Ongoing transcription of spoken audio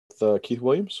Keith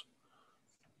Williams.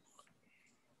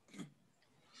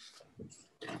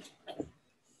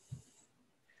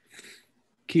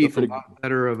 Keith, a lot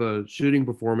better of a shooting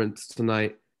performance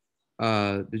tonight.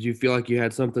 Did you feel like you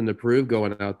had something to prove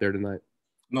going out there tonight?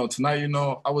 No, tonight,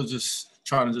 I was just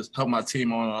trying to just help my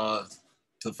team on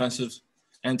defensive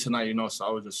end tonight, so I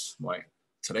was just like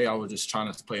today I was just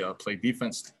trying to play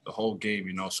defense the whole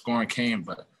game, scoring came,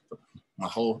 but my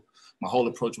whole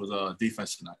approach was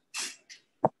defense tonight.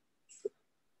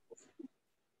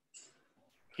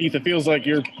 Keith, it feels like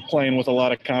you're playing with a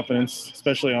lot of confidence,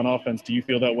 especially on offense. Do you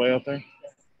feel that way out there?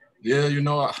 Yeah,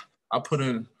 I put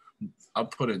in a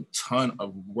ton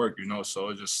of work, so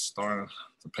it's just starting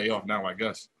to pay off now, I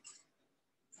guess.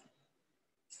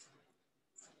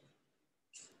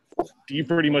 Do you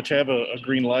pretty much have a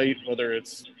green light, whether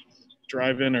it's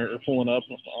driving or pulling up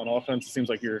on offense? It seems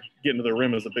like you're getting to the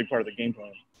rim is a big part of the game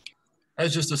plan.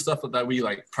 That's just the stuff that we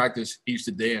practice each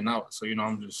day and out. So,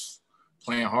 I'm just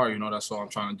playing hard, that's all I'm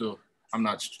trying to do. I'm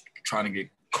not trying to get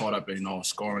caught up in,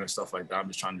 scoring and stuff like that. I'm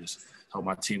just trying to just help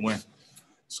my team win.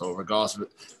 So regardless of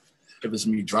if it's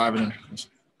me driving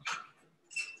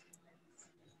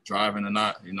or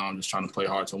not, I'm just trying to play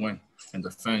hard to win and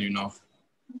defend,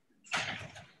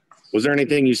 Was there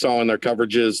anything you saw in their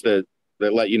coverages that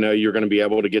let you know you're going to be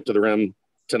able to get to the rim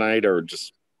tonight, or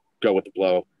just go with the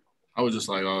flow? I was just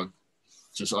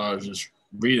just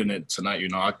reading it tonight,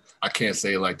 I can't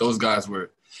say those guys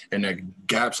were in their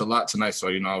gaps a lot tonight. So,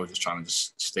 I was just trying to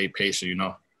just stay patient,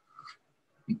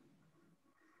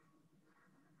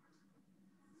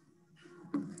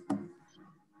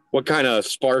 What kind of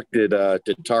spark did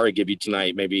Tari give you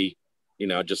tonight? Maybe,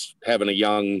 just having a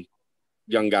young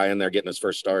guy in there getting his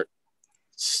first start.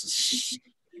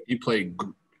 He played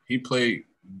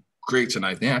great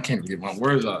tonight. Damn, I can't get my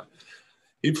words out.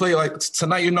 He played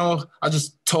tonight, I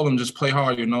just told him just play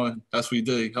hard, and that's what he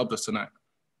did. He helped us tonight.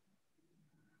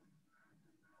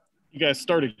 You guys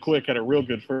started quick, had a real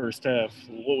good first half.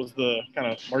 What was the kind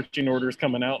of marching orders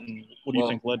coming out, and what do you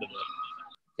think led to that?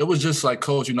 It was just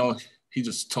Coach, he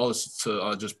just told us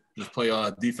to just play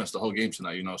defense the whole game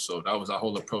tonight, so that was our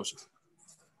whole approach.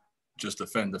 Just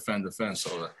defend.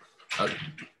 So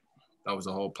that was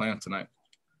the whole plan tonight.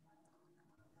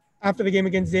 After the game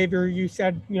against Xavier, you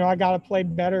said, I got to play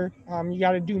better. You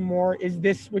got to do more. Is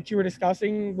this what you were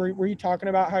discussing? Were you talking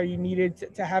about how you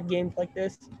needed to have games like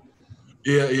this?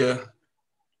 Yeah.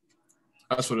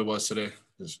 That's what it was today,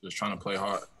 just trying to play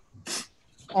hard.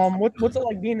 What's it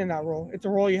like being in that role? It's a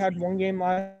role you had one game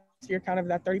last year, kind of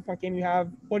that 30-point game you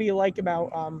have. What do you like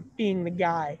about being the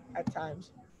guy at times?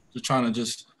 Just trying to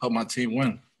just help my team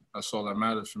win. That's all that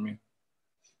matters for me.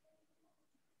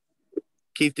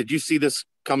 Keith, did you see this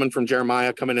coming from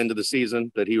Jeremiah coming into the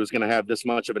season, that he was going to have this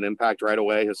much of an impact right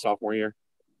away his sophomore year?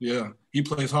 Yeah, he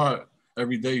plays hard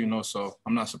every day, so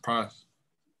I'm not surprised.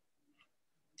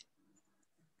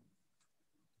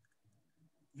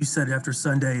 You said after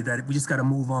Sunday that we just got to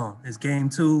move on. It's game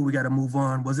 2. We got to move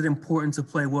on. Was it important to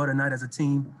play well tonight as a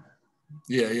team?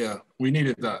 Yeah. We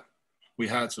needed that. We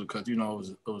had to because, it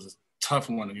was a tough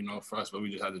one, for us, but we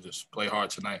just had to just play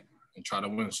hard tonight and try to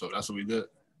win. So that's what we did.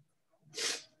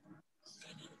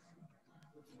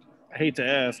 I hate to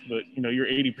ask, but, you're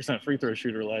 80% free throw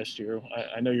shooter last year.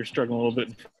 I know you're struggling a little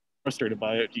bit, frustrated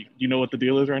by it. Do you know what the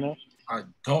deal is right now? I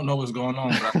don't know what's going on,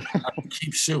 but I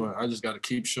keep shooting. I just got to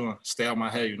keep shooting, stay out my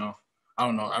head, I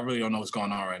don't know. I really don't know what's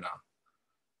going on right now.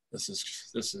 This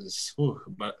is,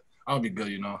 but I'll be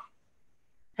good, How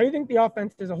do you think the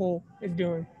offense as a whole is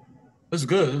doing? It's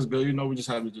good. We just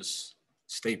have to just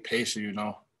stay patient,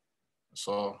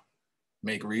 So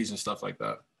make reads and stuff like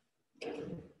that.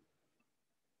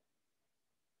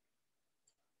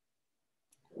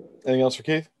 Anything else for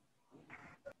Keith?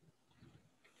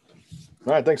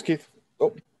 All right, thanks, Keith.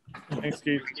 Thanks,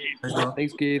 Keith.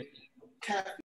 Thanks, Keith.